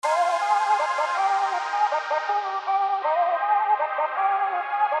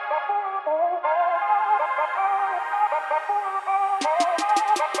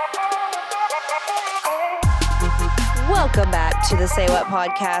welcome back to the Say What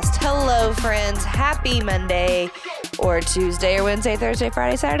podcast. Hello, friends. Happy Monday or Tuesday or Wednesday, Thursday,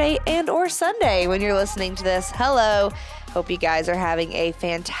 Friday, Saturday, and or Sunday when you're listening to this. Hello. Hope you guys are having a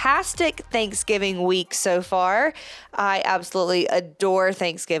fantastic Thanksgiving week so far. I absolutely adore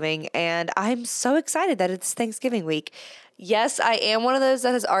Thanksgiving, and I'm so excited that it's Thanksgiving week. Yes, I am one of those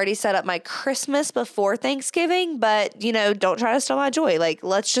that has already set up my Christmas before Thanksgiving, but, don't try to steal my joy.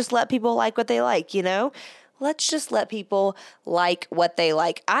 Let's just let people like what they like, Let's just let people like what they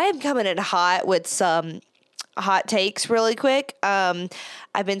like. I am coming in hot with some hot takes really quick.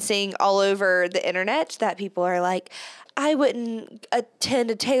 I've been seeing all over the internet that people are like, I wouldn't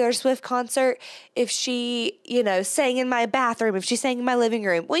attend a Taylor Swift concert if she, sang in my bathroom, if she sang in my living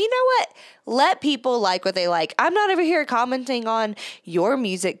room. Well, you know what? Let people like what they like. I'm not over here commenting on your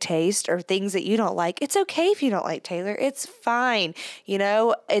music taste or things that you don't like. It's okay if you don't like Taylor. It's fine.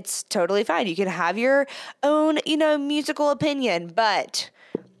 It's totally fine. You can have your own, musical opinion, but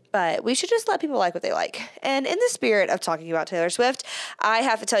we should just let people like what they like. And in the spirit of talking about Taylor Swift, I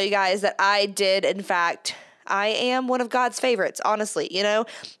have to tell you guys that I am one of God's favorites, honestly.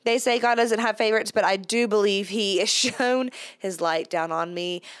 They say God doesn't have favorites, but I do believe he has shown his light down on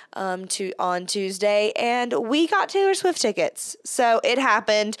me on Tuesday, and we got Taylor Swift tickets. So it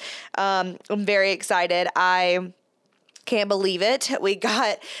happened. I'm very excited. I can't believe it. We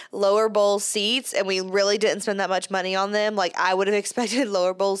got lower bowl seats, and we really didn't spend that much money on them. I would have expected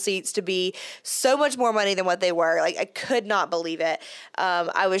lower bowl seats to be so much more money than what they were. I could not believe it.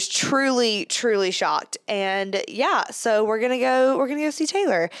 I was truly, truly shocked. And yeah, so we're going to go see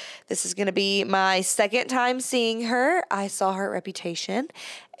Taylor. This is going to be my second time seeing her. I saw her at Reputation,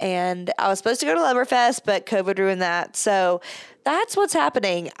 and I was supposed to go to Lumberfest, but COVID ruined that. So that's what's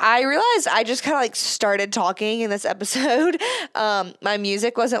happening. I realized I just kind of started talking in this episode. My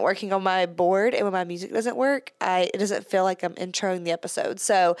music wasn't working on my board, and when my music doesn't work, it doesn't feel like I'm introing the episode.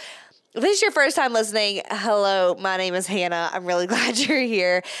 So if this is your first time listening, hello, my name is Hanna. I'm really glad you're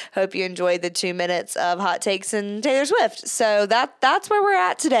here. Hope you enjoyed the 2 minutes of hot takes and Taylor Swift. So that's where we're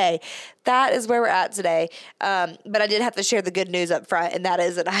at today. That is where we're at today. But I did have to share the good news up front, and that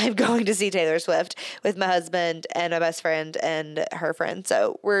is that I'm going to see Taylor Swift with my husband and my best friend and her friend.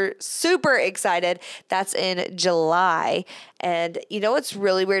 So we're super excited. That's in July. And what's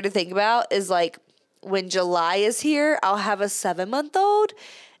really weird to think about is when July is here, I'll have a 7-month-old.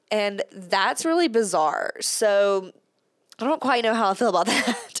 And that's really bizarre. So I don't quite know how I feel about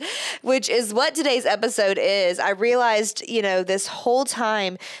that, which is what today's episode is. I realized, this whole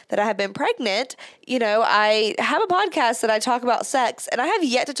time that I have been pregnant, I have a podcast that I talk about sex, and I have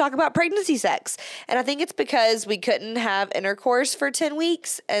yet to talk about pregnancy sex. And I think it's because we couldn't have intercourse for 10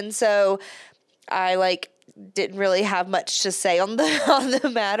 weeks. And so I didn't really have much to say on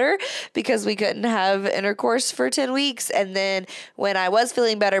the matter because we couldn't have intercourse for 10 weeks. And then when I was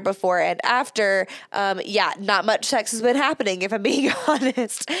feeling better before and after, not much sex has been happening, if I'm being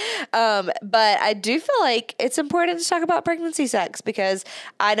honest. But I do feel like it's important to talk about pregnancy sex because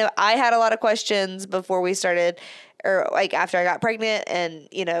I know I had a lot of questions before we started, or after I got pregnant, and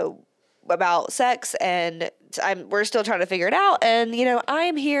about sex, and we're still trying to figure it out. And,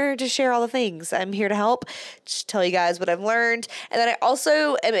 I'm here to share all the things. I'm here to help, just tell you guys what I've learned. And then I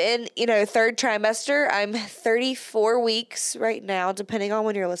also am in, third trimester. I'm 34 weeks right now, depending on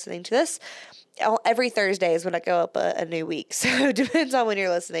when you're listening to this. Every Thursday is when I go up a new week. So it depends on when you're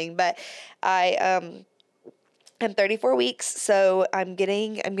listening. But I'm 34 weeks, so I'm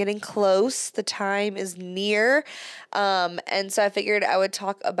getting close. The time is near. And so I figured I would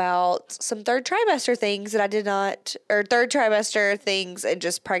talk about some third trimester things that I did not, or third trimester things and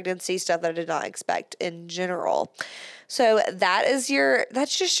just pregnancy stuff that I did not expect in general. So that's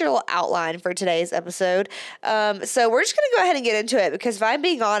just your little outline for today's episode. So we're just going to go ahead and get into it because if I'm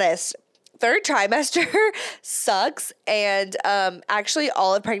being honest, third trimester sucks, and actually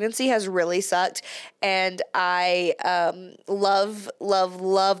all of pregnancy has really sucked, and I love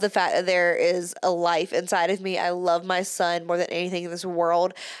the fact that there is a life inside of me. I love my son more than anything in this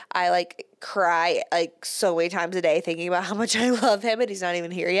world. I cry so many times a day thinking about how much I love him, and he's not even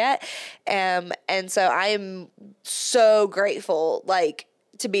here yet. And so I am so grateful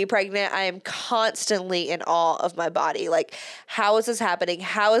to be pregnant. I am constantly in awe of my body. How is this happening?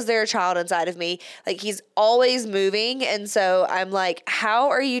 How is there a child inside of me? He's always moving. And so I'm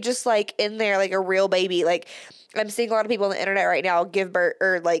how are you just in there like a real baby? I'm seeing a lot of people on the internet right now give birth,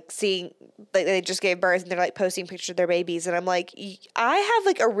 or seeing they just gave birth and they're posting pictures of their babies. And I'm I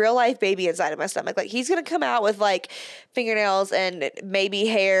have a real life baby inside of my stomach. He's going to come out with fingernails and maybe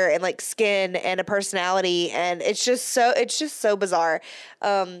hair and skin and a personality. And it's just so bizarre.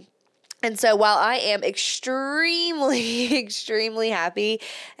 And so while I am extremely, extremely happy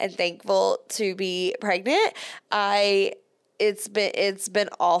and thankful to be pregnant, it's been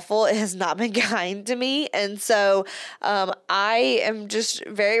awful. It has not been kind to me. And so I am just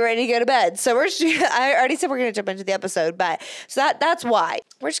very ready to go to bed. So I already said we're going to jump into the episode, but so that's why.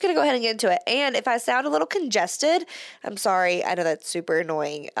 We're just going to go ahead and get into it. And if I sound a little congested, I'm sorry. I know that's super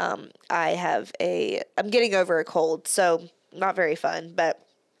annoying. I'm getting over a cold, so not very fun, but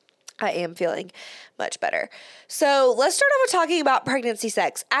I am feeling much better. So let's start off with talking about pregnancy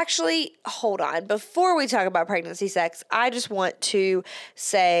sex. Actually, hold on. Before we talk about pregnancy sex, I just want to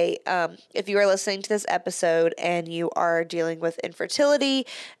say, if you are listening to this episode and you are dealing with infertility,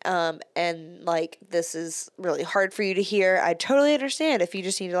 and like this is really hard for you to hear, I totally understand. If you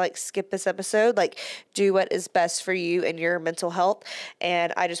just need to like skip this episode, like do what is best for you and your mental health.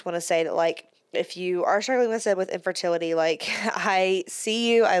 And I just want to say that like, if you are struggling with infertility, like I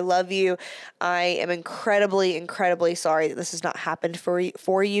see you, I love you. I am incredibly, incredibly sorry that this has not happened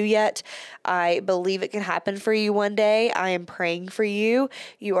for you yet. I believe it can happen for you one day. I am praying for you.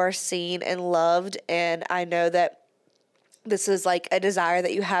 You are seen and loved, and I know that this is like a desire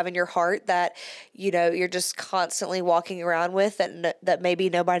that you have in your heart that, you know, you're just constantly walking around with that maybe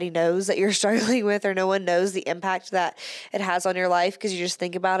nobody knows that you're struggling with, or no one knows the impact that it has on your life because you just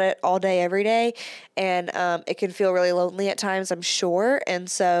think about it all day, every day. And it can feel really lonely at times, I'm sure. And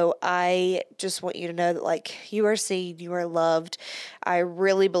so I just want you to know that like you are seen, you are loved. I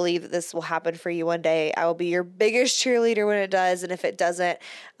really believe that this will happen for you one day. I will be your biggest cheerleader when it does. And if it doesn't,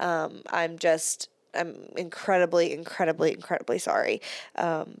 I'm incredibly, incredibly, incredibly sorry.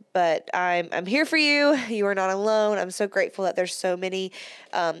 But I'm here for you. You are not alone. I'm so grateful that there's so many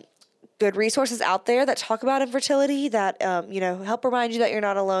good resources out there that talk about infertility, that help remind you that you're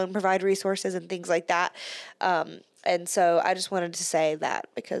not alone, provide resources and things like that. And so I just wanted to say that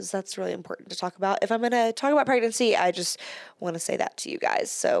because that's really important to talk about. If I'm going to talk about pregnancy, I just want to say that to you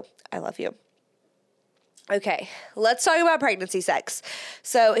guys. So I love you. Okay, let's talk about pregnancy sex.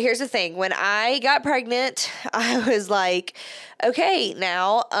 So here's the thing. When I got pregnant, I was like, okay,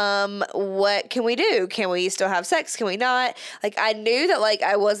 now, what can we do? Can we still have sex? Can we not? Like, I knew that, like,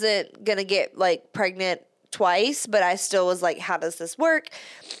 I wasn't going to get, like, pregnant twice, but I still was like, how does this work?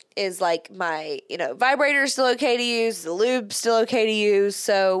 Is like my, vibrator still okay to use? The lube still okay to use?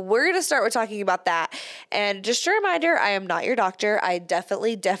 So we're going to start with talking about that. And just a reminder, I am not your doctor. I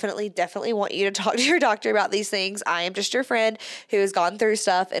definitely want you to talk to your doctor about these things. I am just your friend who has gone through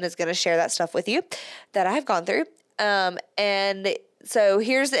stuff and is going to share that stuff with you that I have gone through. And so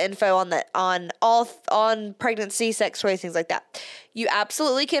here's the info on pregnancy, sex toys, things like that. You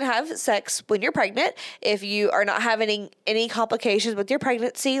absolutely can have sex when you're pregnant. If you are not having any complications with your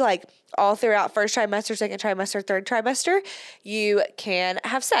pregnancy, like all throughout first trimester, second trimester, third trimester, you can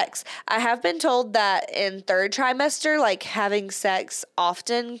have sex. I have been told that in third trimester, like having sex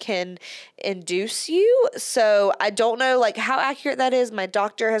often can induce you. So I don't know like how accurate that is. My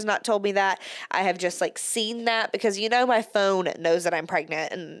doctor has not told me that. I have just like seen that because, my phone knows that I'm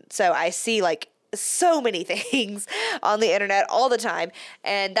pregnant. And so I see like so many things on the internet all the time.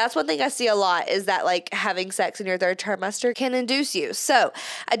 And that's one thing I see a lot is that like having sex in your third trimester can induce you. So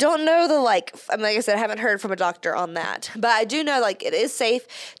I don't know like I said, I haven't heard from a doctor on that, but I do know like it is safe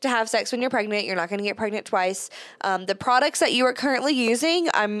to have sex when you're pregnant. You're not going to get pregnant twice. The products that you are currently using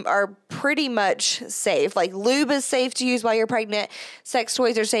are pretty much safe. Like lube is safe to use while you're pregnant. Sex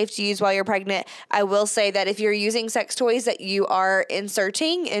toys are safe to use while you're pregnant. I will say that if you're using sex toys that you are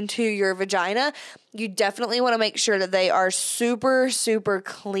inserting into your vagina, you definitely want to make sure that they are super, super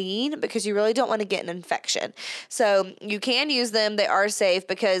clean because you really don't want to get an infection. So you can use them. They are safe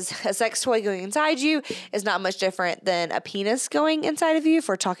because a sex toy going inside you is not much different than a penis going inside of you if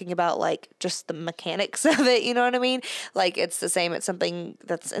we're talking about like just the mechanics of it. You know what I mean? Like it's the same. It's something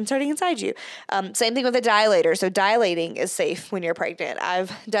that's inserting inside you. Same thing with a dilator. So dilating is safe when you're pregnant.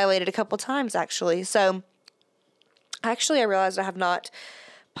 I've dilated a couple times actually. So actually I realized I have not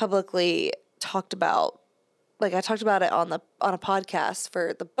publicly talked about, like I talked about it on a podcast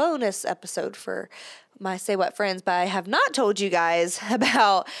for the bonus episode for my Say What Friends, but I have not told you guys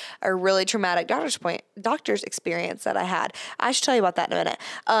about a really traumatic doctor's experience that I had. I should tell you about that in a minute,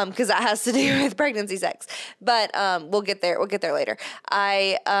 because that has to do with pregnancy sex. But we'll get there. We'll get there later.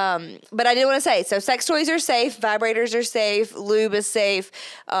 But I did want to say, so sex toys are safe, vibrators are safe, lube is safe.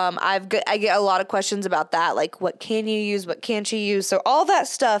 I get a lot of questions about that, like what can you use, what can't you use. So all that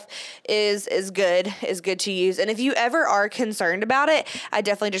stuff is good to use. And if you ever are concerned about it, I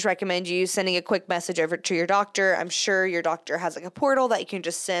definitely just recommend you sending a quick message over to your doctor. I'm sure your doctor has like a portal that you can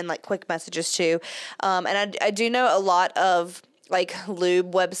just send like quick messages to. And I do know a lot of like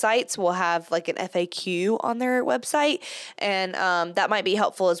lube websites will have like an FAQ on their website, and that might be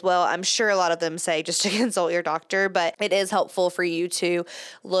helpful as well. I'm sure a lot of them say just to consult your doctor, but it is helpful for you to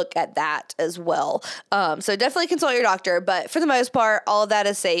look at that as well. So definitely consult your doctor, but for the most part, all of that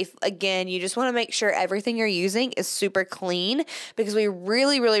is safe. Again, you just want to make sure everything you're using is super clean, because we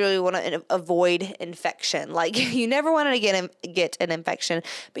really, really, really want to avoid infection. Like, you never want to get an infection,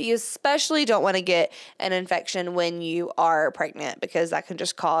 but you especially don't want to get an infection when you are pregnant, because that can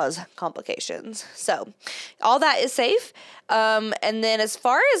just cause complications. So all that is safe. And then as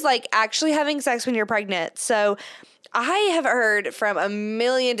far as like actually having sex when you're pregnant, so I have heard from a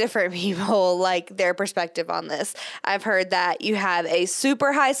million different people, like, their perspective on this. I've heard that you have a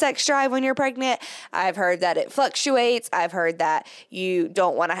super high sex drive when you're pregnant. I've heard that it fluctuates. I've heard that you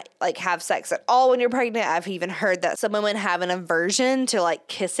don't want to like have sex at all when you're pregnant. I've even heard that some women have an aversion to like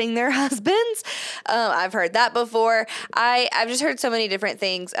kissing their husbands. I've heard that before. I've just heard so many different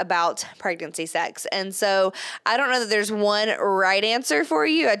things about pregnancy sex. And so I don't know that there's one right answer for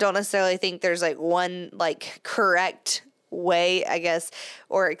you. I don't necessarily think there's like one like correct way, I guess,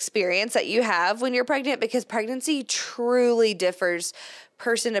 or experience that you have when you're pregnant, because pregnancy truly differs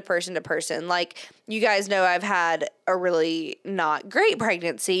person to person to person. Like, you guys know I've had a really not great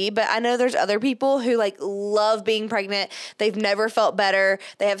pregnancy, but I know there's other people who like love being pregnant. They've never felt better.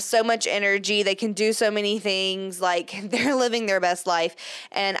 They have so much energy. They can do so many things. Like, they're living their best life.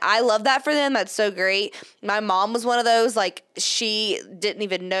 And I love that for them. That's so great. My mom was one of those. Like, she didn't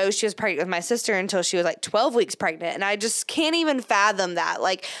even know she was pregnant with my sister until she was like 12 weeks pregnant. And I just can't even fathom that.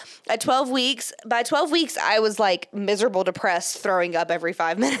 Like, by 12 weeks, I was like miserable, depressed, throwing up every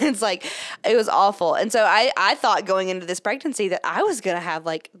 5 minutes. Like, it was awful. And so I thought going into this pregnancy that I was going to have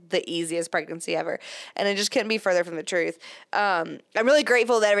like the easiest pregnancy ever. And it just couldn't be further from the truth. I'm really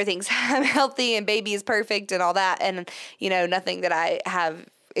grateful that everything's healthy and baby is perfect and all that. And, you know, nothing that I have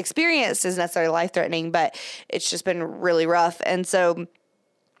experienced is necessarily life-threatening, but it's just been really rough. And so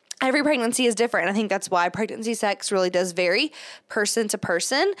every pregnancy is different. I think that's why pregnancy sex really does vary person to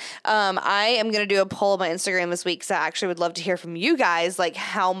person. I am going to do a poll on my Instagram this week, so I actually would love to hear from you guys, like,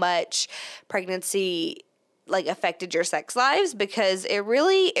 how much pregnancy like affected your sex lives, because it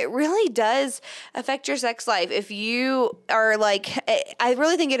really does affect your sex life. If you are like, I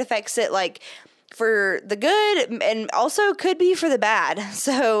really think it affects it like for the good, and also could be for the bad.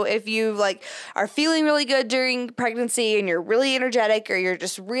 So if you like are feeling really good during pregnancy and you're really energetic, or you're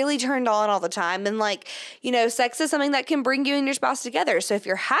just really turned on all the time, then like, you know, sex is something that can bring you and your spouse together. So if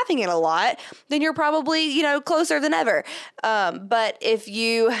you're having it a lot, then you're probably, you know, closer than ever. But if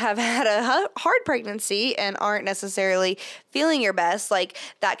you have had a hard pregnancy and aren't necessarily feeling your best, like,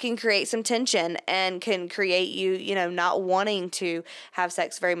 that can create some tension and can create you, you know, not wanting to have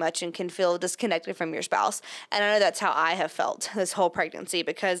sex very much, and can feel disconnected from your spouse. And I know that's how I have felt this whole pregnancy,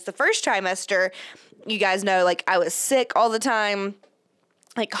 because the first trimester, you guys know, like, I was sick all the time,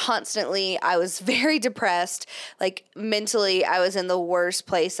 like constantly. I was very depressed. Like, mentally, I was in the worst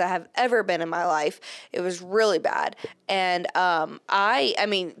place I have ever been in my life. It was really bad. And I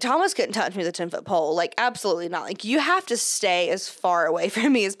mean, Thomas couldn't touch me with a 10-foot pole. Like, absolutely not. Like, you have to stay as far away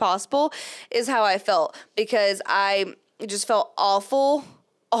from me as possible, is how I felt, because I just felt awful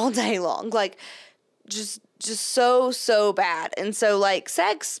all day long. Like, just so bad. And so, like,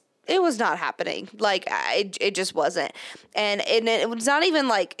 sex, it was not happening. Like, it just wasn't. And it was not even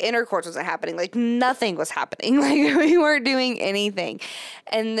like intercourse wasn't happening. Like, nothing was happening. Like, we weren't doing anything.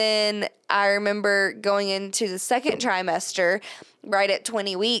 And then I remember going into the second trimester, right at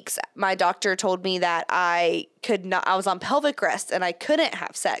 20 weeks, my doctor told me that I was on pelvic rest and I couldn't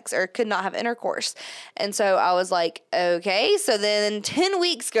have sex or could not have intercourse. And so I was like, okay. So then 10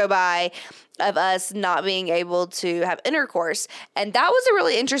 weeks go by of us not being able to have intercourse. And that was a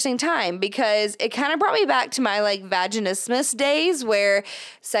really interesting time, because it kind of brought me back to my like vaginismus days, where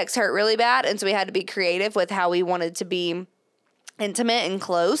sex hurt really bad. And so we had to be creative with how we wanted to be intimate and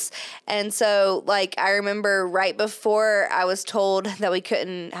close. And so, like, I remember right before I was told that we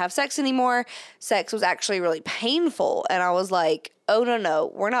couldn't have sex anymore, sex was actually really painful. And I was like, oh,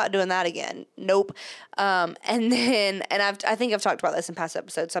 no, we're not doing that again. Nope. I think I've talked about this in past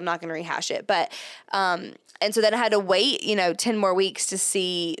episodes, so I'm not going to rehash it. But, and so then I had to wait, 10 more weeks to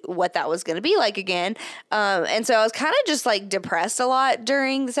see what that was going to be like again. And so I was kind of just like depressed a lot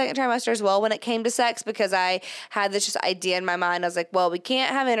during the second trimester as well when it came to sex, because I had this just idea in my mind. I was like, well, we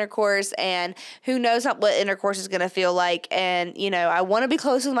can't have intercourse, and who knows what intercourse is going to feel like. And, I want to be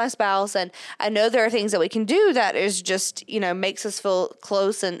close with my spouse, and I know there are things that we can do that is just, makes us feel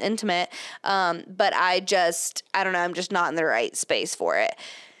close and intimate. But I don't know, I'm just not in the right space for it.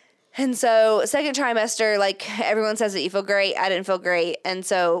 And so second trimester, like everyone says that you feel great. I didn't feel great. And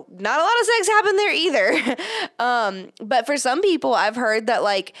so not a lot of sex happened there either. But for some people, I've heard that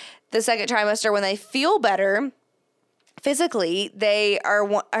like the second trimester, when they feel better physically,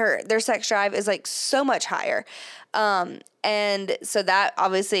 their sex drive is like so much higher. And so that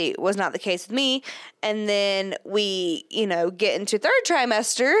obviously was not the case with me. And then we, get into third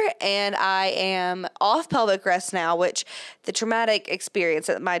trimester and I am off pelvic rest now, which the traumatic experience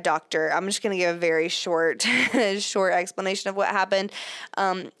at my doctor, I'm just going to give a very short explanation of what happened.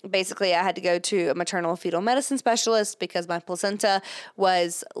 Basically I had to go to a maternal fetal medicine specialist because my placenta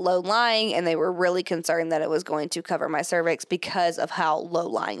was low lying and they were really concerned that it was going to cover my cervix because of how low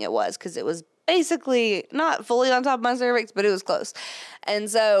lying it was, because it was basically not fully on top of my cervix, but it was close. And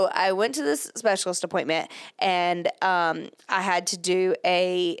so I went to this specialist appointment and I had to do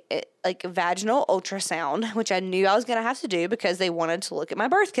a vaginal ultrasound, which I knew I was going to have to do because they wanted to look at my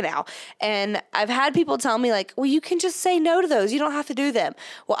birth canal. And I've had people tell me like, well, you can just say no to those. You don't have to do them.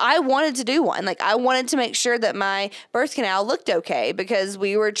 Well, I wanted to do one. Like I wanted to make sure that my birth canal looked okay because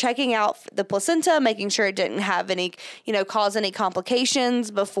we were checking out the placenta, making sure it didn't have any, cause any complications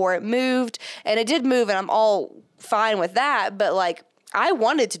before it moved. And it did move and I'm all fine with that. But like, I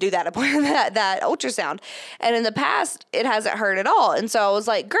wanted to do that ultrasound. And in the past, it hasn't hurt at all. And so I was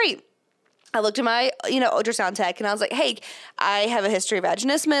like, great. I looked at my, ultrasound tech and I was like, hey, I have a history of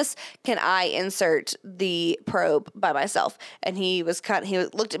vaginismus. Can I insert the probe by myself? And he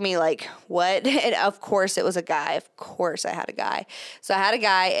looked at me like, what? And of course it was a guy. Of course I had a guy. So I had a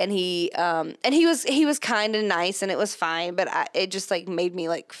guy and he was kind of nice and it was fine, but it just like made me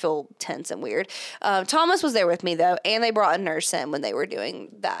like feel tense and weird. Thomas was there with me though. And they brought a nurse in when they were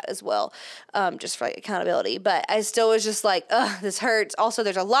doing that as well. Just for like accountability. But I still was just like, ugh, this hurts. Also,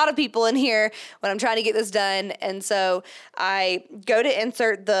 there's a lot of people in here when I'm trying to get this done. And so I go to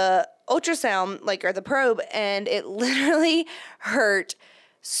insert the ultrasound, or the probe, and it literally hurt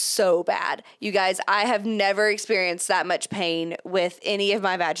so bad. You guys, I have never experienced that much pain with any of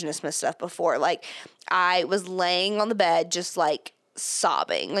my vaginismus stuff before. Like I was laying on the bed, just like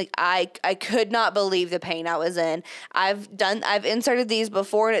sobbing. Like I could not believe the pain I was in. I've inserted these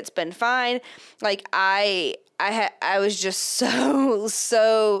before and it's been fine. Like I was just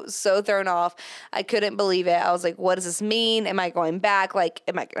so thrown off. I couldn't believe it. I was like, what does this mean? Am I going back? Like,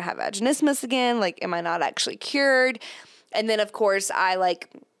 am I going to have vaginismus again? Like, am I not actually cured? And then of course I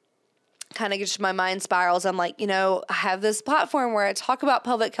kind of just my mind spirals. I'm like, I have this platform where I talk about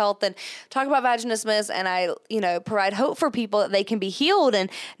pelvic health and talk about vaginismus and I, provide hope for people that they can be healed. And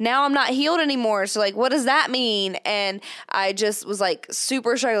now I'm not healed anymore. So like, what does that mean? And I just was like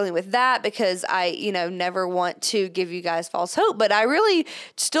super struggling with that because I, never want to give you guys false hope, but I really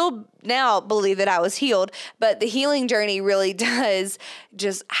still now believe that I was healed. But the healing journey really does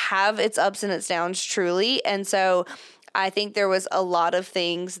just have its ups and its downs truly. And so I think there was a lot of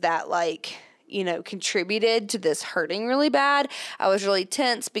things that contributed to this hurting really bad. I was really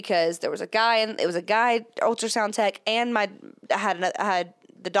tense because there was a guy and it was a guy ultrasound tech and I had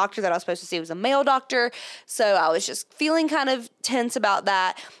the doctor that I was supposed to see was a male doctor. So I was just feeling kind of tense about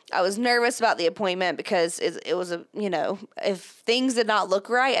that. I was nervous about the appointment because it was if things did not look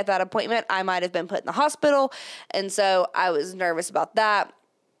right at that appointment, I might have been put in the hospital. And so I was nervous about that.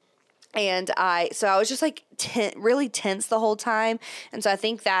 And I was just like really tense the whole time. And so I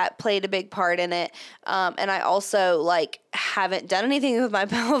think that played a big part in it. And I also haven't done anything with my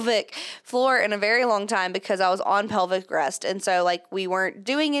pelvic floor in a very long time because I was on pelvic rest. And so we weren't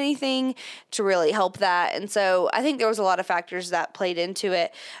doing anything to really help that. And so I think there was a lot of factors that played into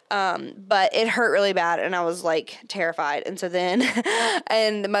it. But it hurt really bad and I was terrified. And so then,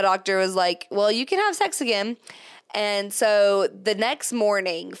 and my doctor was like, well, you can have sex again. And so the next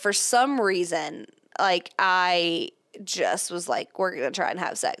morning, for some reason, I just was like, we're going to try and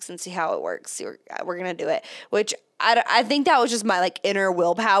have sex and see how it works. We're going to do it, which I think that was just my inner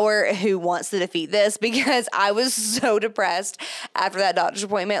willpower who wants to defeat this because I was so depressed after that doctor's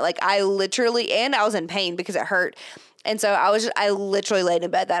appointment. I was in pain because it hurt. And so I literally laid in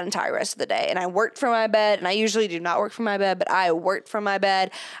bed that entire rest of the day and I worked from my bed and I usually do not work from my bed, but I worked from my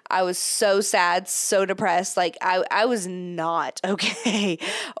bed. I was so sad, so depressed. I was not okay.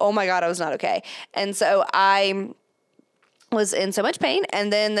 Oh my God, I was not okay. And so I was in so much pain.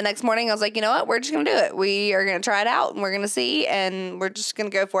 And then the next morning I was like, you know what? We're just going to do it. We are going to try it out and we're going to see, and we're just going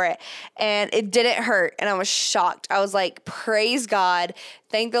to go for it. And it didn't hurt. And I was shocked. I was like, praise God.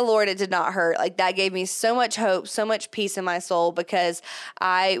 Thank the Lord it did not hurt. Like, that gave me so much hope, so much peace in my soul, because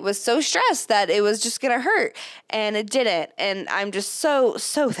I was so stressed that it was just going to hurt, and it didn't. And I'm just so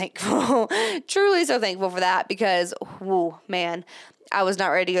thankful, truly so thankful for that, because, whoa, man, I was not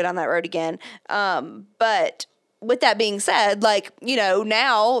ready to go down that road again. But with that being said, like, you know,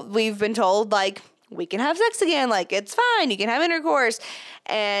 now we've been told, like, we can have sex again. Like, it's fine. You can have intercourse.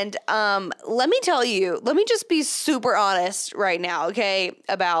 And let me tell you, let me just be super honest right now, okay,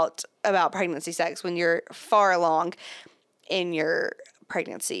 about pregnancy sex when you're far along in your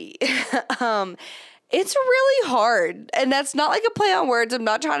pregnancy. It's really hard. And that's not like a play on words. I'm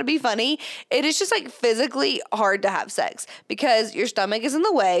not trying to be funny. It is just, like, physically hard to have sex because your stomach is in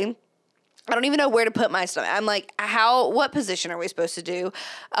the way. I don't even know where to put my stomach. I'm like, what position are we supposed to do?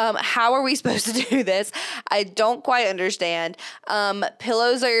 How are we supposed to do this? I don't quite understand.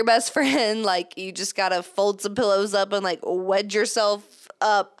 Pillows are your best friend. Like, you just got to fold some pillows up and, like, wedge yourself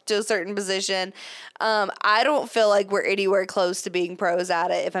up to a certain position. I don't feel like we're anywhere close to being pros at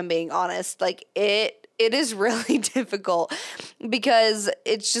it, if I'm being honest. Like, it is really difficult because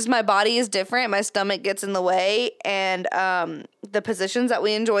it's just, my body is different. My stomach gets in the way, and the positions that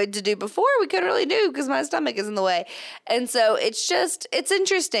we enjoyed to do before, we couldn't really do because my stomach is in the way. And so it's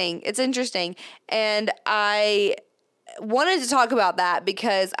interesting. It's interesting. And I wanted to talk about that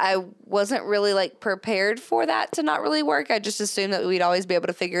because I wasn't really, like, prepared for that to not really work. I just assumed that we'd always be able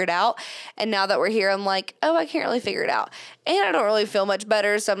to figure it out. And now that we're here, I'm like, oh, I can't really figure it out. And I don't really feel much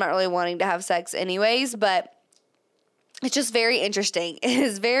better, so I'm not really wanting to have sex anyways. But it's just very interesting. It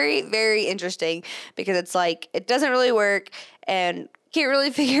is very, very interesting because it's like, it doesn't really work and can't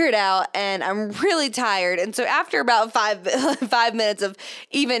really figure it out, and I'm really tired. And so after about 5 minutes of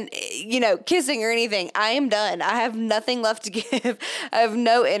even, you know, kissing or anything, I am done. I have nothing left to give. I have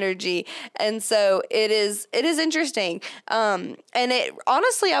no energy. And so it is interesting. And it,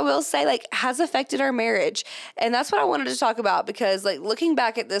 honestly, I will say, like, has affected our marriage. And that's what I wanted to talk about because, like, looking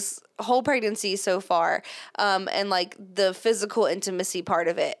back at this whole pregnancy so far, and, like, the physical intimacy part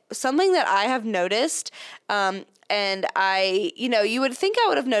of it, something that I have noticed, and I, you know, you would think I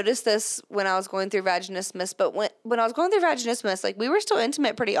would have noticed this when I was going through vaginismus, but when I was going through vaginismus, like, we were still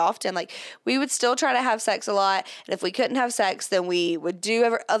intimate pretty often. Like, we would still try to have sex a lot, and if we couldn't have sex, then we would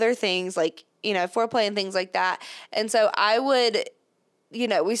do other things, like, you know, foreplay and things like that. And so I would, you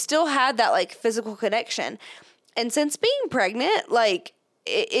know, we still had that, like, physical connection. And since being pregnant, like,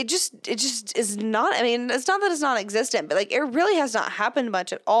 it just is not, I mean, it's not that it's non-existent, but, like, it really has not happened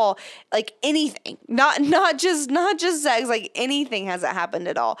much at all. Like, anything, not just sex, like, anything hasn't happened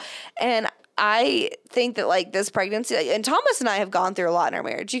at all. And I think that, like, this pregnancy, like, and Thomas and I have gone through a lot in our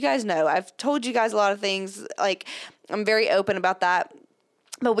marriage. You guys know, I've told you guys a lot of things. Like, I'm very open about that,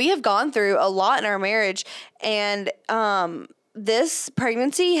 but we have gone through a lot in our marriage. And, this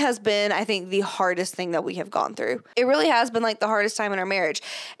pregnancy has been, I think, the hardest thing that we have gone through. It really has been, like, the hardest time in our marriage.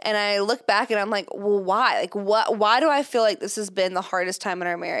 And I look back and I'm like, well, why? Like, why do I feel like this has been the hardest time in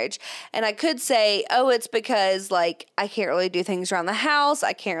our marriage? And I could say, oh, it's because, like, I can't really do things around the house.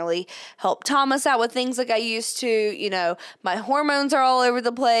 I can't really help Thomas out with things like I used to. You know, my hormones are all over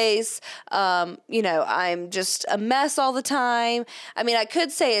the place. You know, I'm just a mess all the time. I mean, I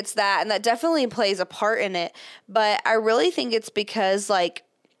could say it's that, and that definitely plays a part in it. But I really think it's because, like,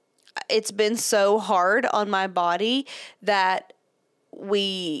 it's been so hard on my body that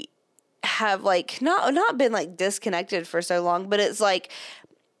we have, like, not been, like, disconnected for so long, but it's like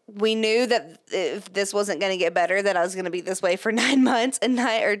we knew that if this wasn't going to get better, that I was going to be this way for 9 months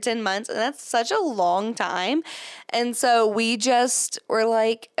or 10 months. And that's such a long time. And so we just were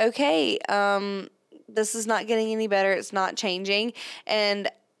like, okay, this is not getting any better. It's not changing. And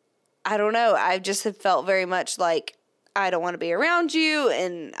I don't know. I just have felt very much like, I don't want to be around you,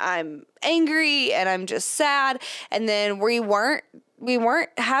 and I'm angry, and I'm just sad. And then we weren't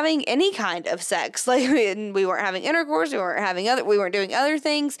having any kind of sex. Like, we weren't having intercourse. We weren't doing other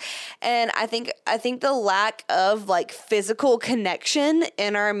things. And I think the lack of, like, physical connection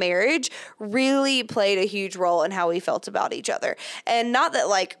in our marriage really played a huge role in how we felt about each other. And not that,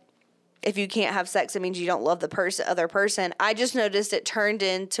 like, if you can't have sex, it means you don't love the other person. I just noticed it turned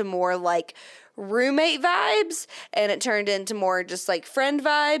into more like roommate vibes, and it turned into more just like friend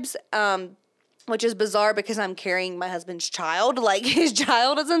vibes. which is bizarre because I'm carrying my husband's child, like his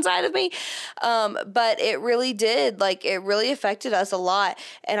child is inside of me. But it really did, like it really affected us a lot.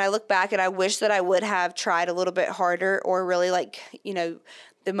 And I look back and I wish that I would have tried a little bit harder, or really like,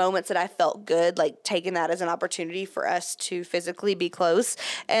 the moments that I felt good, like taking that as an opportunity for us to physically be close.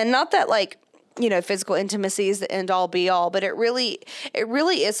 And not that like, physical intimacy is the end all be all, but it really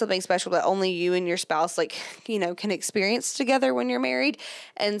is something special that only you and your spouse can experience together when you're married.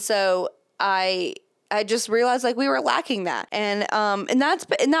 And so I just realized like we were lacking that. And I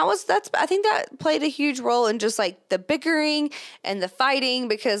think that played a huge role in just like the bickering and the fighting,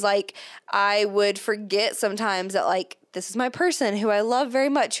 because like I would forget sometimes that like this is my person who I love very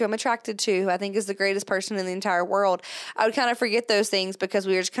much, who I'm attracted to, who I think is the greatest person in the entire world. I would kind of forget those things because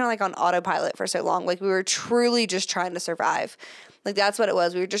we were just kind of like on autopilot for so long. Like we were truly just trying to survive. Like that's what it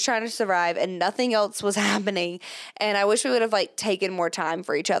was. We were just trying to survive and nothing else was happening. And I wish we would have like taken more time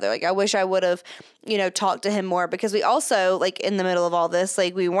for each other. Like I wish I would have, talked to him more, because we also like in the middle of all this,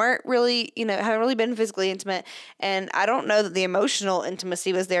 like we weren't really, haven't really been physically intimate. And I don't know that the emotional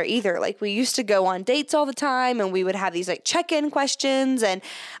intimacy was there either. Like we used to go on dates all the time and we would have these like check-in questions, and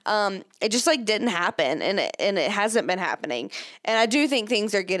it just like didn't happen, and it hasn't been happening. And I do think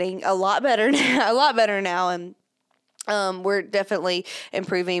things are getting a lot better now, and we're definitely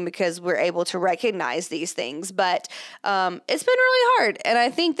improving because we're able to recognize these things, but it's been really hard. And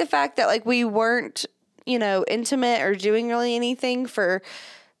I think the fact that like we weren't, intimate or doing really anything for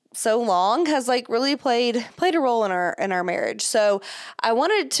so long has like really played a role in our marriage. So I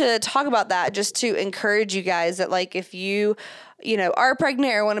wanted to talk about that just to encourage you guys that like if you are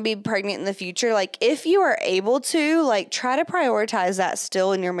pregnant or want to be pregnant in the future, like if you are able to, like try to prioritize that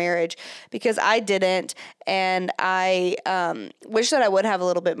still in your marriage, because I didn't, and I wish that I would have a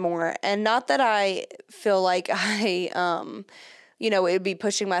little bit more. And not that I feel like I it would be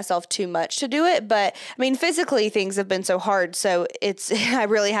pushing myself too much to do it. But I mean, physically things have been so hard. So I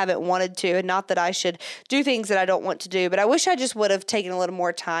really haven't wanted to, and not that I should do things that I don't want to do, but I wish I just would have taken a little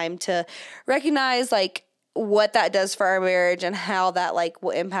more time to recognize like what that does for our marriage and how that like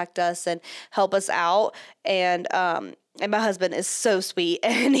will impact us and help us out. And my husband is so sweet,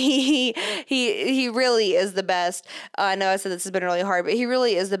 and he really is the best. I know I said this has been really hard, but he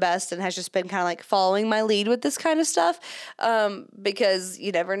really is the best and has just been kind of like following my lead with this kind of stuff, because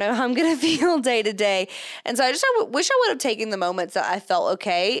you never know how I'm going to feel day to day. And so I wish I would have taken the moments that I felt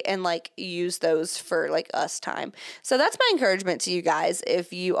okay and like used those for like us time. So that's my encouragement to you guys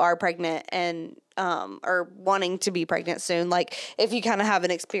if you are pregnant and or wanting to be pregnant soon. Like if you kind of have an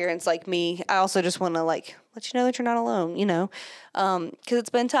experience like me, I also just want to like let you know that you're not alone, because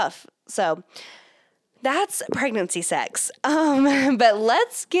it's been tough. So that's pregnancy sex. But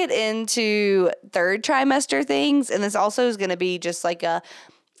let's get into third trimester things. And this also is going to be just like a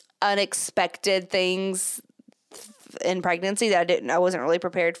unexpected things in pregnancy that I wasn't really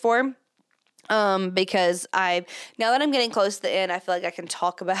prepared for. Because now that I'm getting close to the end, I feel like I can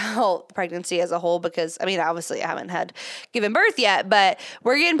talk about pregnancy as a whole, because I mean, obviously I haven't given birth yet, but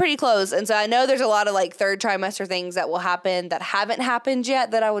we're getting pretty close. And so I know there's a lot of like third trimester things that will happen that haven't happened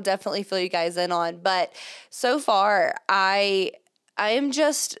yet that I will definitely fill you guys in on. But so far I am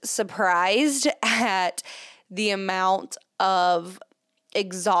just surprised at the amount of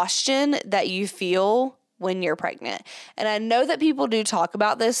exhaustion that you feel when you're pregnant. And I know that people do talk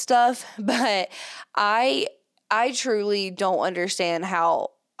about this stuff, but I truly don't understand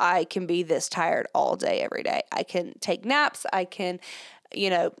how I can be this tired all day, every day. I can take naps. I can,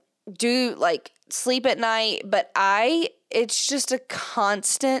 do like sleep at night, but it's just a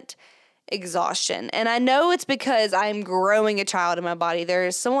constant exhaustion. And I know it's because I'm growing a child in my body. There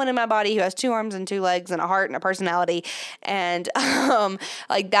is someone in my body who has 2 arms and 2 legs and a heart and a personality. And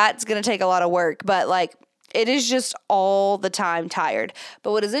like that's going to take a lot of work, but like it is just all the time tired.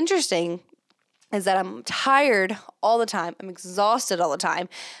 But what is interesting is that I'm tired all the time. I'm exhausted all the time,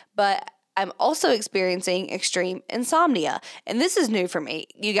 but I'm also experiencing extreme insomnia. And this is new for me.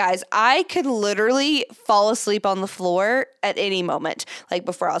 You guys, I could literally fall asleep on the floor at any moment, like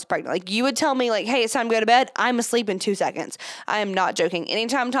before I was pregnant. Like you would tell me like, hey, it's time to go to bed. I'm asleep in 2 seconds. I am not joking.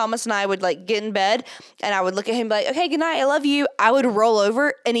 Anytime Thomas and I would like get in bed and I would look at him and be like, okay, good night, I love you, I would roll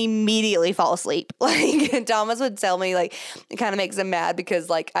over and immediately fall asleep. Like Thomas would tell me, like, it kind of makes him mad because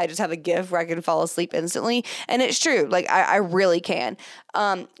like I just have a gift where I can fall asleep instantly. And it's true. Like I really can.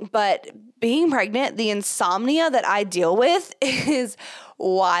 But being pregnant, the insomnia that I deal with is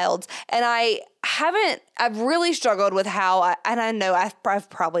wild. And I've really struggled with how, and I know I've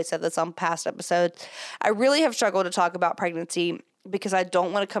probably said this on past episodes, I really have struggled to talk about pregnancy because I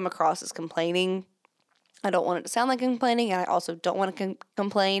don't want to come across as complaining. I don't want it to sound like complaining, and I also don't want to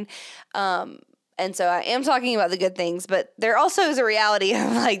complain. And so I am talking about the good things, but there also is a reality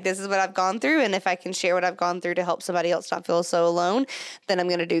of like, this is what I've gone through. And if I can share what I've gone through to help somebody else not feel so alone, then I'm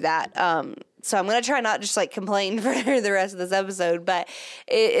going to do that. So I'm going to try not just like complain for the rest of this episode, but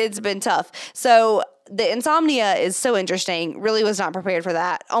it's been tough. So the insomnia is so interesting. Really was not prepared for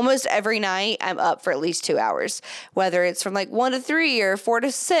that. Almost every night I'm up for at least 2 hours, whether it's from like 1 to 3 or 4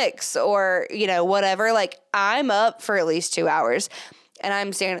 to 6 or, whatever. Like I'm up for at least 2 hours. And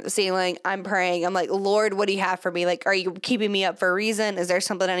I'm staring at the ceiling. I'm praying. I'm like, Lord, what do you have for me? Like, are you keeping me up for a reason? Is there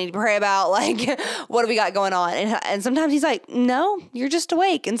something I need to pray about? Like, what do we got going on? And sometimes he's like, no, you're just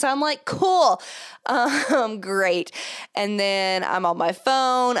awake. And so I'm like, cool. Great. And then I'm on my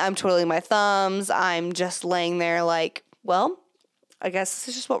phone. I'm twiddling my thumbs. I'm just laying there like, well, I guess this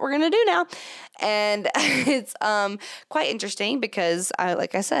is just what we're going to do now. And it's quite interesting because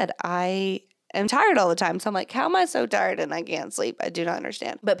like I said, I am tired all the time. So I'm like, how am I so tired and I can't sleep? I do not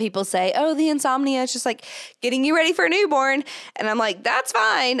understand. But people say, oh, the insomnia is just like getting you ready for a newborn. And I'm like, that's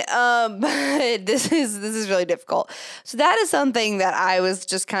fine. But this is really difficult. So that is something that I was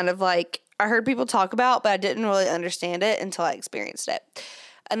just kind of like, I heard people talk about, but I didn't really understand it until I experienced it.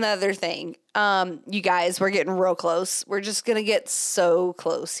 Another thing, you guys, we're getting real close. We're just going to get so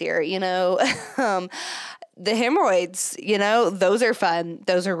close here, The hemorrhoids, those are fun.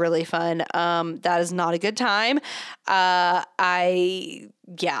 Those are really fun. That is not a good time.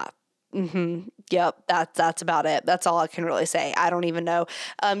 Yep, that's about it. That's all I can really say. I don't even know.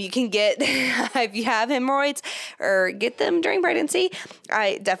 You can get, if you have hemorrhoids or get them during pregnancy,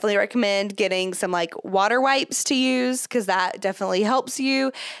 I definitely recommend getting some like water wipes to use because that definitely helps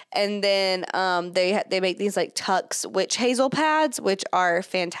you. And then they make these like Tux witch hazel pads, which are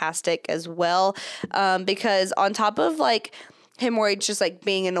fantastic as well, because on top of like hemorrhoids just like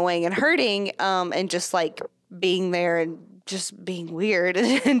being annoying and hurting, and just like being there and just being weird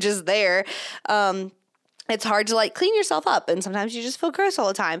and just there, it's hard to like clean yourself up, and sometimes you just feel gross all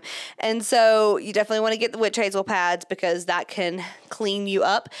the time. And so you definitely want to get the witch hazel pads because that can clean you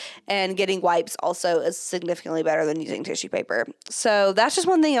up, and getting wipes also is significantly better than using tissue paper. So that's just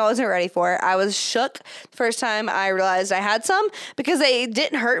one thing I wasn't ready for. I was shook the first time I realized I had some because they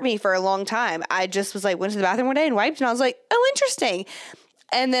didn't hurt me for a long time. I just was like, went to the bathroom one day and wiped, and I was like, oh, interesting.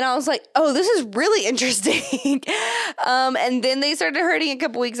 And then I was like, oh, this is really interesting. And then they started hurting a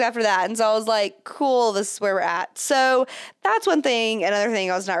couple weeks after that. And so I was like, cool, this is where we're at. So that's one thing. Another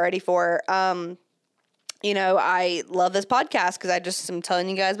thing I was not ready for. I love this podcast because I just am telling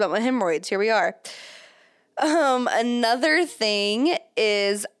you guys about my hemorrhoids. Here we are. Another thing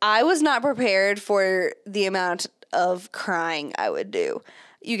is I was not prepared for the amount of crying I would do.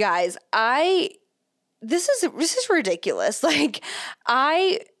 You guys, This is ridiculous. Like,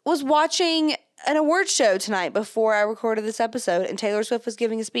 I was watching an award show tonight before I recorded this episode, and Taylor Swift was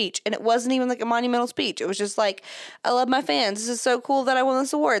giving a speech, and it wasn't even like a monumental speech. It was just like, I love my fans. This is so cool that I won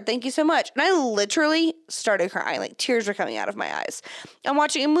this award. Thank you so much. And I literally started crying. Like, tears were coming out of my eyes. I'm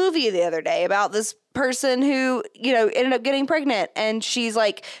watching a movie the other day about this person who, ended up getting pregnant, and she's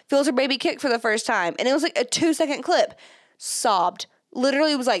like, feels her baby kick for the first time. And it was like a 2-second clip. Sobbed.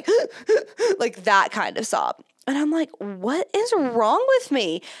 Literally was like, like that kind of sob. And I'm like, what is wrong with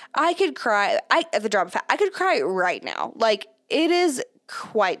me? I could cry. At the drop of a hat, I could cry right now. Like, it is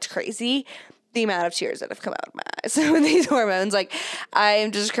quite crazy the amount of tears that have come out of my eyes with these hormones. Like,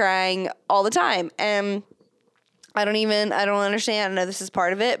 I'm just crying all the time. And I don't understand. I know this is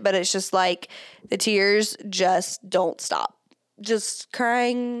part of it, but it's just like the tears just don't stop. Just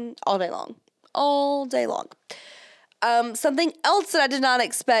crying all day long. All day long. Something else that I did not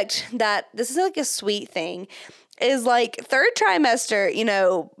expect, that this is like a sweet thing, is like 3rd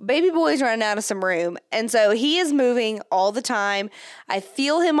trimester, baby boy's running out of some room. And so he is moving all the time. I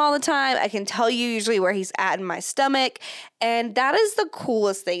feel him all the time. I can tell you usually where he's at in my stomach. And that is the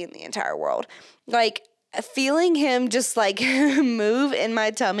coolest thing in the entire world. Like, feeling him just like move in my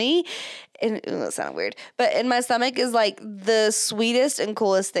tummy, and that sounded weird, but in my stomach is like the sweetest and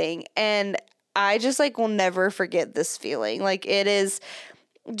coolest thing. And I just like will never forget this feeling. Like, it is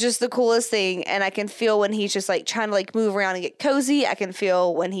just the coolest thing. And I can feel when he's just like trying to like move around and get cozy. I can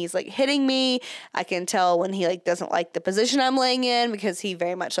feel when he's like hitting me. I can tell when he like doesn't like the position I'm laying in, because he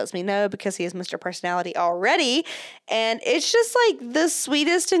very much lets me know, because he is Mr. Personality already. And it's just like the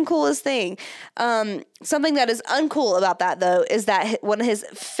sweetest and coolest thing. Something that is uncool about that, though, is that one of his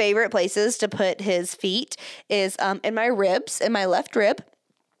favorite places to put his feet is in my ribs, in my left rib.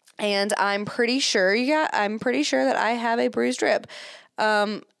 And I'm pretty sure that I have a bruised rib.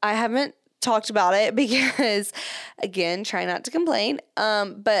 I haven't talked about it because, again, try not to complain.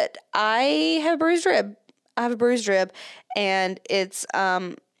 But I have a bruised rib. And it's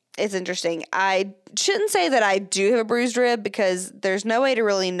it's interesting. I shouldn't say that I do have a bruised rib because there's no way to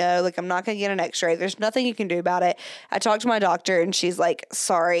really know. Like, I'm not going to get an x-ray. There's nothing you can do about it. I talked to my doctor and she's like,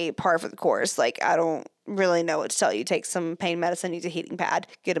 sorry, par for the course. Like, I don't really know what to tell you. Take some pain medicine, use a heating pad,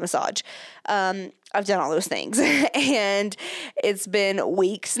 get a massage. I've done all those things and it's been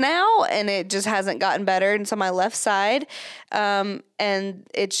weeks now and it just hasn't gotten better. And it's on my left side. And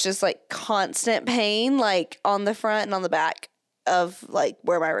it's just like constant pain, like on the front and on the back of like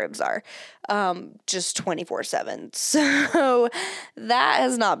where my ribs are, just 24/7. So that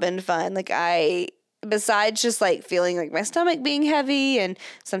has not been fun. Like besides just like feeling like my stomach being heavy and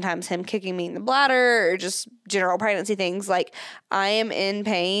sometimes him kicking me in the bladder or just general pregnancy things, like I am in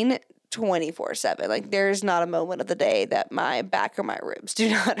pain 24/7. Like there's not a moment of the day that my back or my ribs do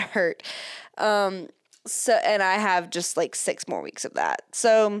not hurt. So, and I have just like 6 more weeks of that.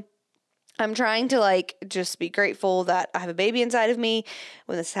 So I'm trying to like just be grateful that I have a baby inside of me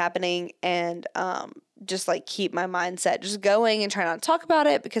when this is happening and just like keep my mindset just going and try not to talk about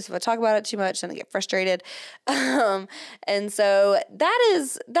it because if I talk about it too much then I get frustrated. And so that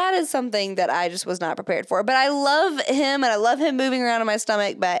is something that I just was not prepared for. But I love him and I love him moving around in my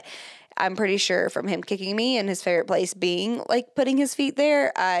stomach, but I'm pretty sure from him kicking me and his favorite place being like putting his feet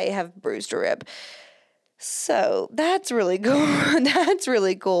there, I have bruised a rib. So that's really cool. That's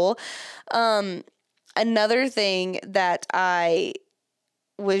really cool. Another thing that I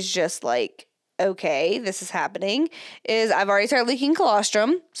was just like, okay, this is happening is I've already started leaking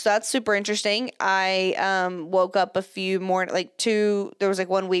colostrum. So that's super interesting. I woke up a few more, there was like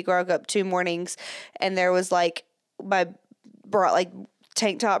 1 week where I woke up 2 mornings and there was like my bra, like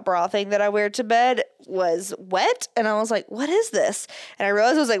tank top bra thing that I wear to bed was wet. And I was like, what is this? And I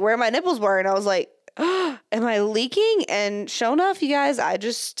realized it was like where my nipples were. And I was like, oh, am I leaking? And sure enough, you guys,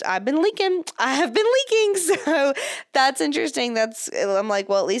 I've been leaking. I have been leaking. So that's interesting. I'm like,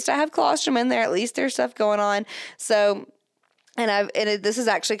 well, at least I have colostrum in there. At least there's stuff going on. So, this is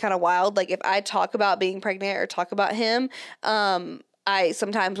actually kind of wild. Like if I talk about being pregnant or talk about him, I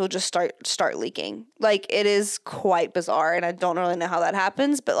sometimes will just start leaking. Like it is quite bizarre. And I don't really know how that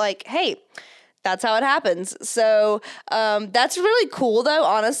happens, but like, hey, that's how it happens. So, that's really cool though.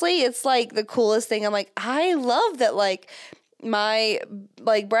 Honestly, it's like the coolest thing. I'm like, I love that like my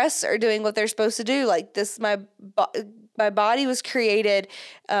like breasts are doing what they're supposed to do. Like this, my body was created,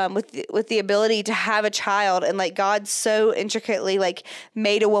 with the ability to have a child and like God so intricately like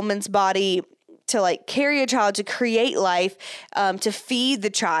made a woman's body to like carry a child, to create life, to feed the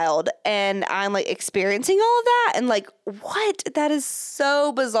child. And I'm like experiencing all of that. And like, what? That is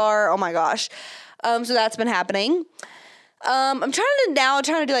so bizarre. Oh my gosh. So that's been happening. I'm trying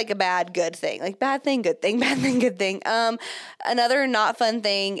to do like a bad, good thing, like bad thing, good thing, bad thing, good thing. Another not fun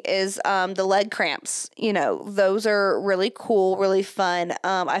thing is, the leg cramps, those are really cool, really fun.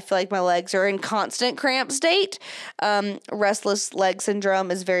 I feel like my legs are in constant cramp state. Restless leg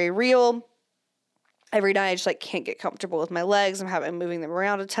syndrome is very real. Every night I just like can't get comfortable with my legs. I'm moving them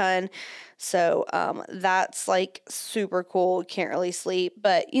around a ton. So, that's like super cool. Can't really sleep,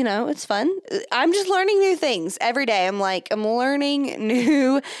 but it's fun. I'm just learning new things every day. I'm learning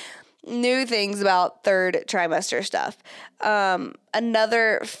new things about 3rd trimester stuff.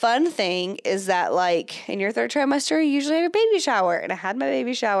 Another fun thing is that like in your 3rd trimester, you usually have a baby shower, and I had my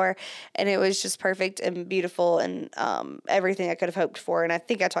baby shower and it was just perfect and beautiful and, everything I could have hoped for. And I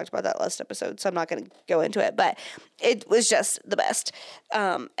think I talked about that last episode, so I'm not going to go into it, but it was just the best.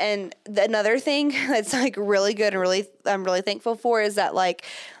 And another thing that's like really good and I'm really thankful for is that like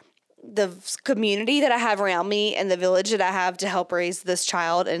the community that I have around me and the village that I have to help raise this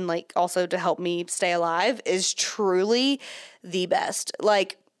child and like also to help me stay alive is truly the best.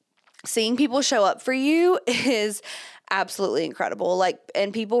 Like seeing people show up for you is absolutely incredible. Like,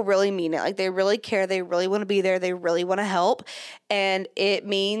 and people really mean it. Like they really care. They really want to be there. They really want to help. And it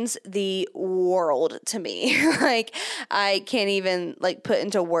means the world to me. Like I can't even like put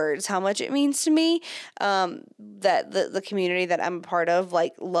into words how much it means to me. That the community that I'm a part of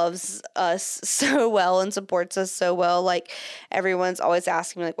like loves us so well and supports us so well. Like everyone's always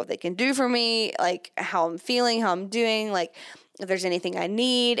asking me like what they can do for me, like how I'm feeling, how I'm doing, like if there's anything I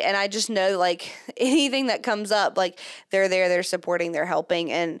need. And I just know like anything that comes up, like they're there, they're supporting, they're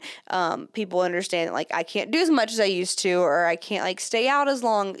helping. And people understand like I can't do as much as I used to, or I can't like stay out as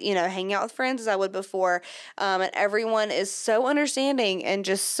long, hang out with friends as I would before. And everyone is so understanding and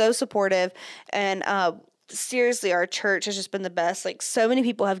just so supportive. And seriously, our church has just been the best. Like, so many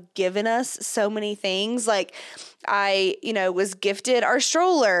people have given us so many things. Like, I, was gifted our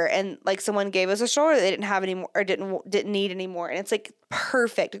stroller, and like someone gave us a stroller that they didn't have anymore or didn't need anymore. And it's like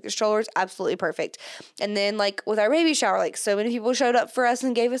perfect. Like, the stroller is absolutely perfect. And then like with our baby shower, like so many people showed up for us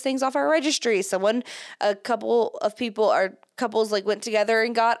and gave us things off our registry. A couple of people, our couples like went together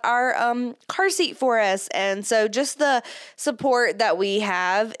and got our car seat for us. And so just the support that we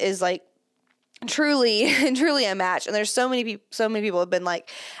have is like truly a match. And there's so many people have been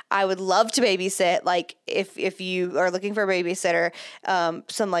like, I would love to babysit. Like if you are looking for a babysitter,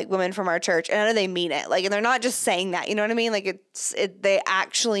 some like women from our church, and I know they mean it. Like, and they're not just saying that, you know what I mean? Like they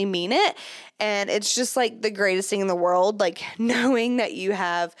actually mean it. And it's just like the greatest thing in the world, like knowing that you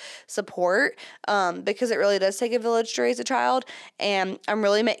have support, because it really does take a village to raise a child. And I'm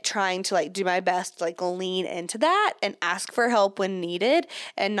really trying to like do my best to like lean into that and ask for help when needed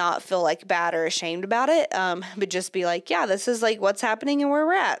and not feel like bad or ashamed about it. But just be like, yeah, this is like what's happening and where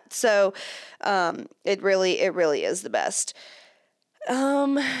we're at. So, it really is the best.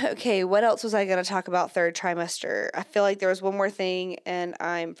 Okay, what else was I going to talk about third trimester? I feel like there was one more thing and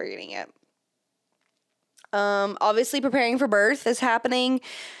I'm forgetting it. Obviously preparing for birth is happening.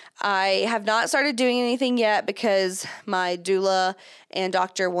 I have not started doing anything yet because my doula and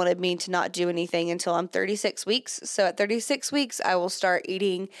doctor wanted me to not do anything until I'm 36 weeks. So at 36 weeks, I will start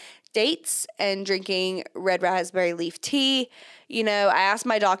eating dates and drinking red raspberry leaf tea. I asked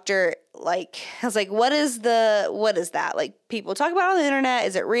my doctor, like, I was like, what is that? Like, people talk about it on the internet.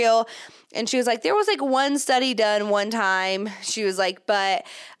 Is it real? And she was like, there was like one study done one time. She was like, but,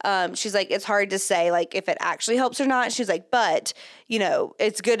 she's like, it's hard to say like if it actually helps or not. She's like, but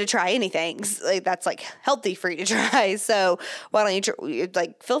it's good to try anything. Like, that's like healthy for you to try. So why don't you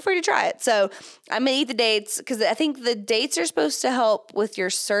feel free to try it. So I'm going to eat the dates because I think the dates are supposed to help with your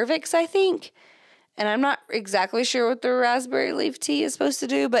cervix, I think. And I'm not exactly sure what the raspberry leaf tea is supposed to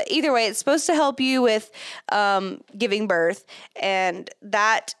do, but either way, it's supposed to help you with giving birth. And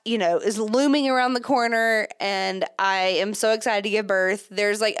that, is looming around the corner. And I am so excited to give birth.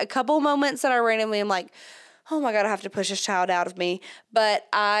 There's like a couple moments that I randomly am like, oh my God, I have to push this child out of me. But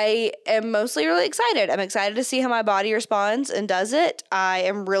I am mostly really excited. I'm excited to see how my body responds and does it. I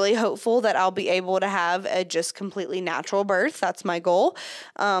am really hopeful that I'll be able to have a just completely natural birth. That's my goal.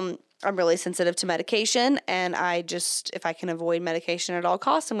 I'm really sensitive to medication, and if I can avoid medication at all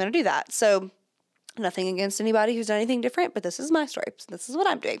costs, I'm going to do that. So nothing against anybody who's done anything different, but this is my story. So this is what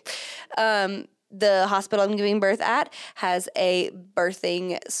I'm doing. The hospital I'm giving birth at has a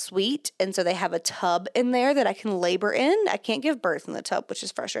birthing suite, and so they have a tub in there that I can labor in. I can't give birth in the tub, which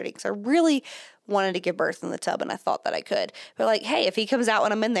is frustrating because I really wanted to give birth in the tub, and I thought that I could. But like, hey, if he comes out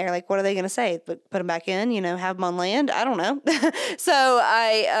when I'm in there, like, what are they going to say? Put him back in, have him on land? I don't know. So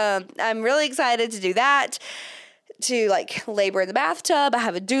I'm really excited to do that. To like labor in the bathtub. I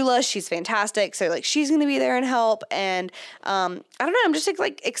have a doula. She's fantastic. So like she's going to be there and help. And I don't know. I'm just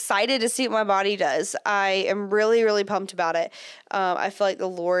like excited to see what my body does. I am really, really pumped about it. I feel like the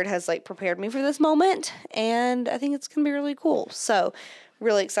Lord has like prepared me for this moment, and I think it's going to be really cool. So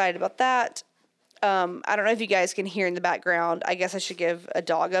really excited about that. I don't know if you guys can hear in the background. I guess I should give a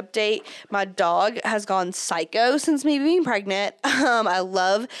dog update. My dog has gone psycho since me being pregnant. I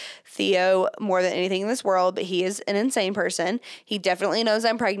love Theo more than anything in this world, but he is an insane person. He definitely knows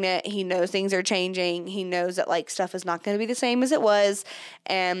I'm pregnant. He knows things are changing. He knows that like stuff is not going to be the same as it was,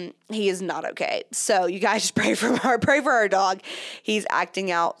 and he is not okay. So you guys just pray for our dog. He's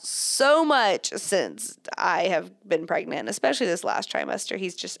acting out so much since I have been pregnant, especially this last trimester.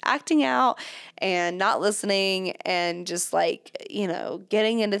 He's just acting out and not listening and just like,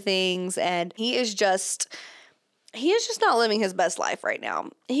 getting into things, and he is just not living his best life right now.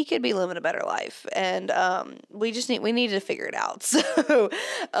 He could be living a better life, and we need to figure it out. So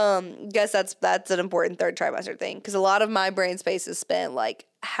guess that's an important third trimester thing, because a lot of my brain space is spent like,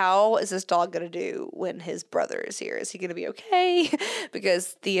 how is this dog going to do when his brother is here? Is he going to be okay?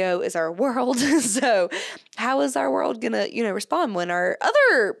 Because Theo is our world. So how is our world going to, respond when our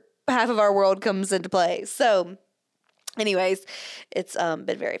other half of our world comes into play? So anyways, it's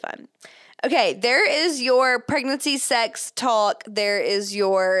been very fun. Okay, there is your pregnancy sex talk. There is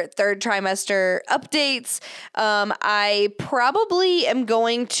your third trimester updates. I probably am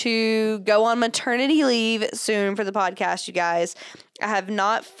going to go on maternity leave soon for the podcast, you guys. I have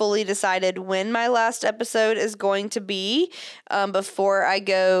not fully decided when my last episode is going to be before I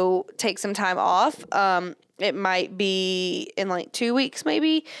go take some time off. It might be in like 2 weeks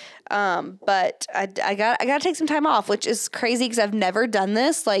maybe. But I gotta take some time off, which is crazy because I've never done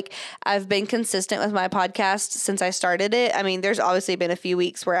this. Like, I've been consistent with my podcast since I started it. I mean, there's obviously been a few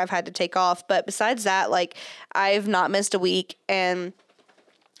weeks where I've had to take off, but besides that, like, I've not missed a week, and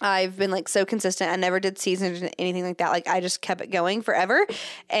I've been like so consistent. I never did seasons or anything like that. Like, I just kept it going forever.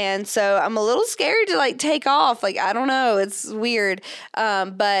 And so I'm a little scared to like take off. Like, I don't know. It's weird.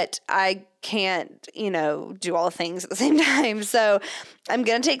 But I can't, do all the things at the same time. So I'm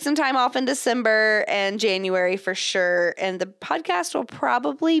going to take some time off in December and January for sure. And the podcast will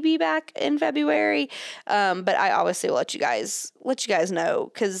probably be back in February. But I obviously will let you guys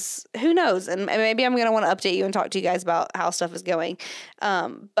know, because who knows? And maybe I'm going to want to update you and talk to you guys about how stuff is going.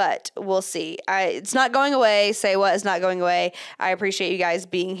 But we'll see. It's not going away. Say what is not going away. I appreciate you guys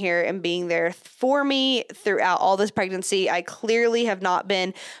being here and being there for me throughout all this pregnancy. I clearly have not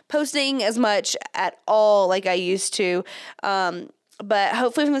been posting as much at all like I used to. But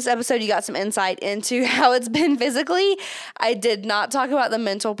hopefully from this episode, you got some insight into how it's been physically. I did not talk about the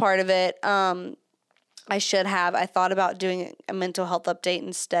mental part of it. I should have. I thought about doing a mental health update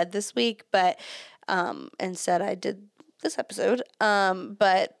instead this week, but instead I did this episode.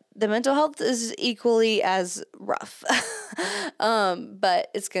 But the mental health is equally as rough. But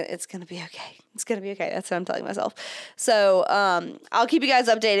it's gonna be okay. It's gonna be okay. That's what I'm telling myself. So I'll keep you guys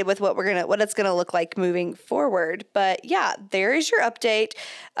updated with what it's gonna look like moving forward. But yeah, there is your update.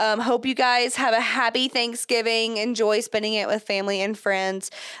 Hope you guys have a happy Thanksgiving. Enjoy spending it with family and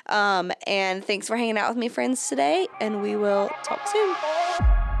friends. And thanks for hanging out with me, friends, today. And we will talk soon.